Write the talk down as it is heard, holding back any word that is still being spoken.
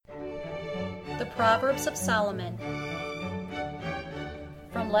The Proverbs of Solomon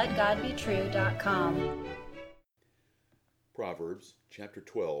from LetGodBetrue.com. Proverbs chapter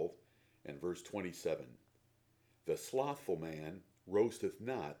 12 and verse 27. The slothful man roasteth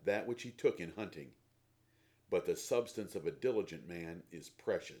not that which he took in hunting, but the substance of a diligent man is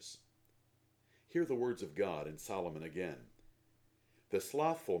precious. Hear the words of God in Solomon again. The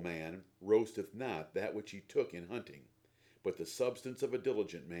slothful man roasteth not that which he took in hunting, but the substance of a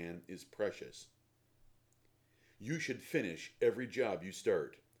diligent man is precious. You should finish every job you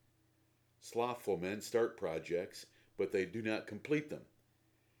start. Slothful men start projects, but they do not complete them.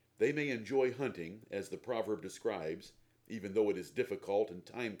 They may enjoy hunting, as the proverb describes, even though it is difficult and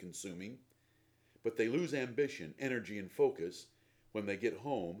time-consuming, but they lose ambition, energy, and focus when they get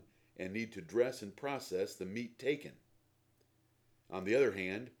home and need to dress and process the meat taken. On the other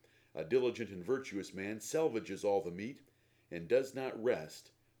hand, a diligent and virtuous man salvages all the meat and does not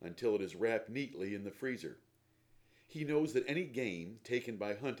rest until it is wrapped neatly in the freezer. He knows that any game taken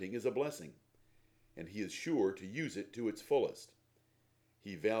by hunting is a blessing, and he is sure to use it to its fullest.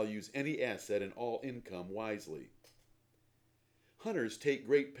 He values any asset and all income wisely. Hunters take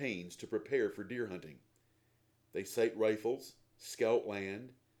great pains to prepare for deer hunting. They sight rifles, scout land,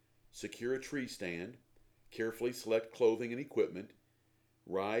 secure a tree stand, carefully select clothing and equipment,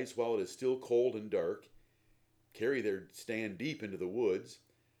 rise while it is still cold and dark, carry their stand deep into the woods,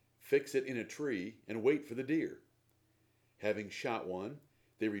 fix it in a tree, and wait for the deer. Having shot one,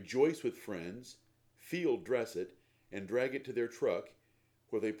 they rejoice with friends, field dress it, and drag it to their truck,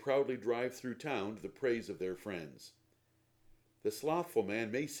 where they proudly drive through town to the praise of their friends. The slothful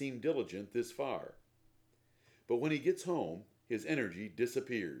man may seem diligent this far, but when he gets home, his energy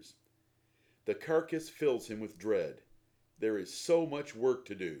disappears. The carcass fills him with dread. There is so much work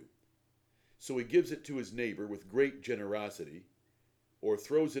to do. So he gives it to his neighbor with great generosity, or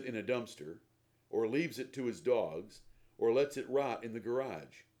throws it in a dumpster, or leaves it to his dogs, or lets it rot in the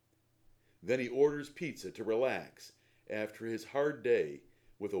garage. Then he orders pizza to relax after his hard day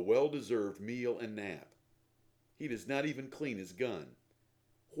with a well-deserved meal and nap. He does not even clean his gun.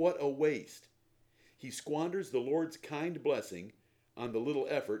 What a waste! He squanders the Lord's kind blessing on the little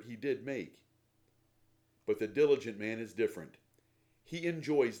effort he did make. But the diligent man is different. He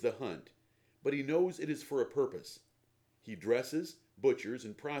enjoys the hunt, but he knows it is for a purpose. He dresses, butchers,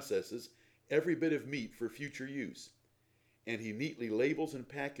 and processes every bit of meat for future use, and he neatly labels and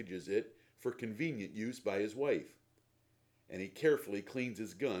packages it for convenient use by his wife. And he carefully cleans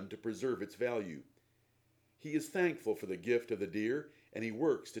his gun to preserve its value. He is thankful for the gift of the deer, and he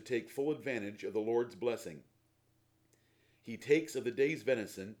works to take full advantage of the Lord's blessing. He takes of the day's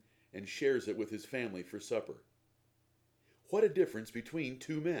venison and shares it with his family for supper. What a difference between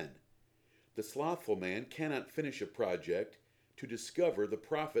two men! The slothful man cannot finish a project to discover the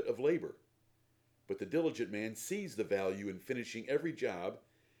profit of labor, but the diligent man sees the value in finishing every job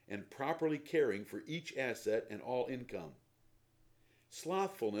and properly caring for each asset and all income.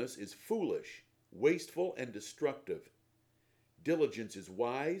 Slothfulness is foolish, wasteful, and destructive. Diligence is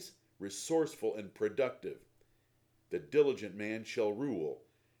wise, resourceful, and productive. The diligent man shall rule,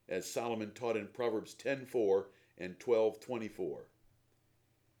 as Solomon taught in Proverbs 10:4 and 12:24.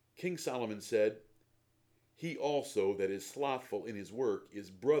 King Solomon said, "He also that is slothful in his work is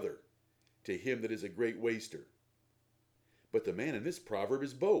brother to him that is a great waster." But the man in this proverb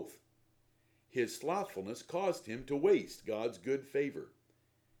is both. His slothfulness caused him to waste God's good favor.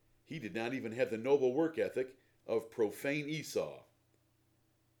 He did not even have the noble work ethic of profane Esau.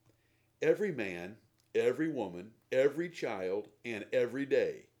 Every man, every woman, every child, and every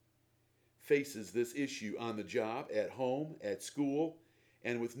day faces this issue on the job, at home, at school,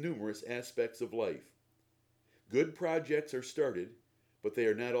 and with numerous aspects of life. Good projects are started, but they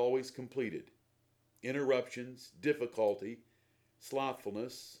are not always completed. Interruptions, difficulty,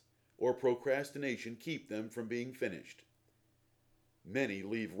 slothfulness, or procrastination keep them from being finished. Many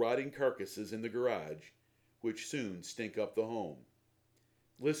leave rotting carcasses in the garage, which soon stink up the home.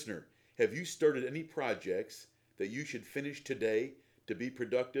 Listener, have you started any projects that you should finish today to be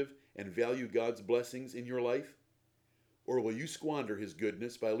productive and value God's blessings in your life? Or will you squander His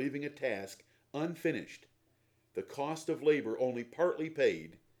goodness by leaving a task unfinished, the cost of labor only partly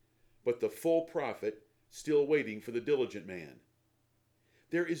paid, but the full profit still waiting for the diligent man?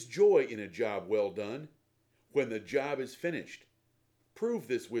 There is joy in a job well done when the job is finished. Prove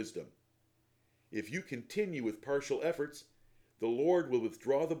this wisdom. If you continue with partial efforts, the Lord will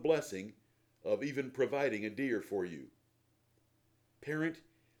withdraw the blessing of even providing a deer for you. Parent,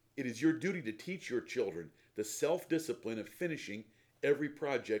 it is your duty to teach your children the self-discipline of finishing every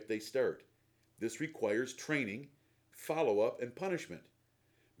project they start. This requires training, follow-up, and punishment.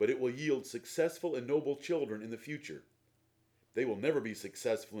 but it will yield successful and noble children in the future. They will never be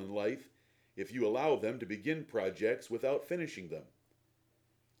successful in life if you allow them to begin projects without finishing them.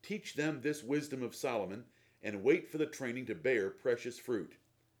 Teach them this wisdom of Solomon and wait for the training to bear precious fruit.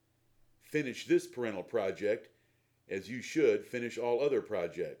 Finish this parental project as you should finish all other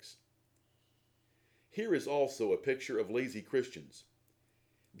projects. Here is also a picture of lazy Christians.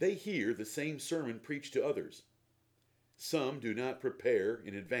 They hear the same sermon preached to others. Some do not prepare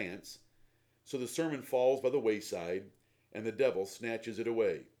in advance, so the sermon falls by the wayside and the devil snatches it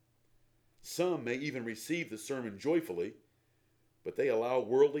away. Some may even receive the sermon joyfully, but they allow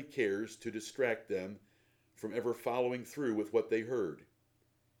worldly cares to distract them from ever following through with what they heard.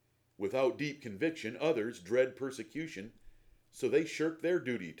 Without deep conviction, others dread persecution, so they shirk their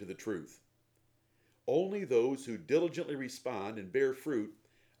duty to the truth. Only those who diligently respond and bear fruit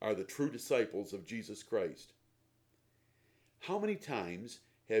are the true disciples of Jesus Christ. How many times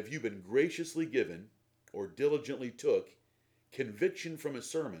have you been graciously given, or diligently took, conviction from a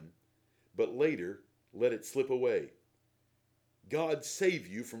sermon, but later let it slip away? God save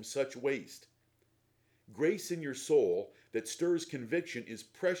you from such waste. Grace in your soul that stirs conviction is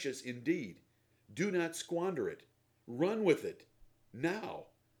precious indeed. Do not squander it. Run with it, now.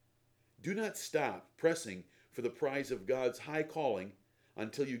 Do not stop pressing for the prize of God's high calling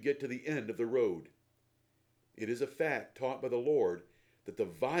until you get to the end of the road. It is a fact taught by the Lord that the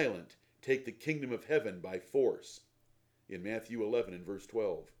violent take the kingdom of heaven by force, in Matthew 11 and verse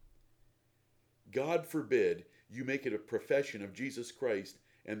 12. God forbid you make it a profession of Jesus Christ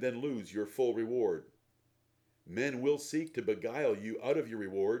and then lose your full reward. Men will seek to beguile you out of your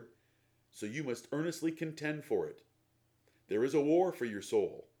reward, so you must earnestly contend for it. There is a war for your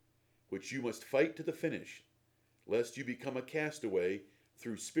soul, which you must fight to the finish, lest you become a castaway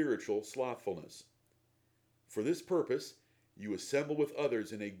through spiritual slothfulness. For this purpose, you assemble with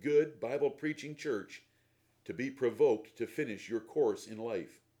others in a good Bible-preaching church to be provoked to finish your course in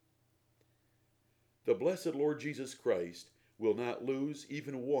life. The blessed Lord Jesus Christ will not lose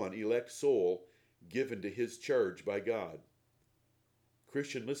even one elect soul given to his charge by God.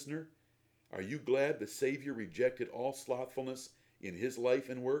 Christian listener, are you glad the Savior rejected all slothfulness in his life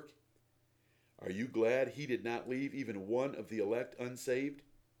and work? Are you glad he did not leave even one of the elect unsaved?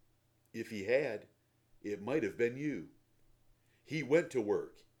 If he had, it might have been you. He went to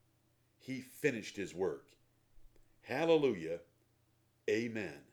work. He finished his work. Hallelujah. Amen.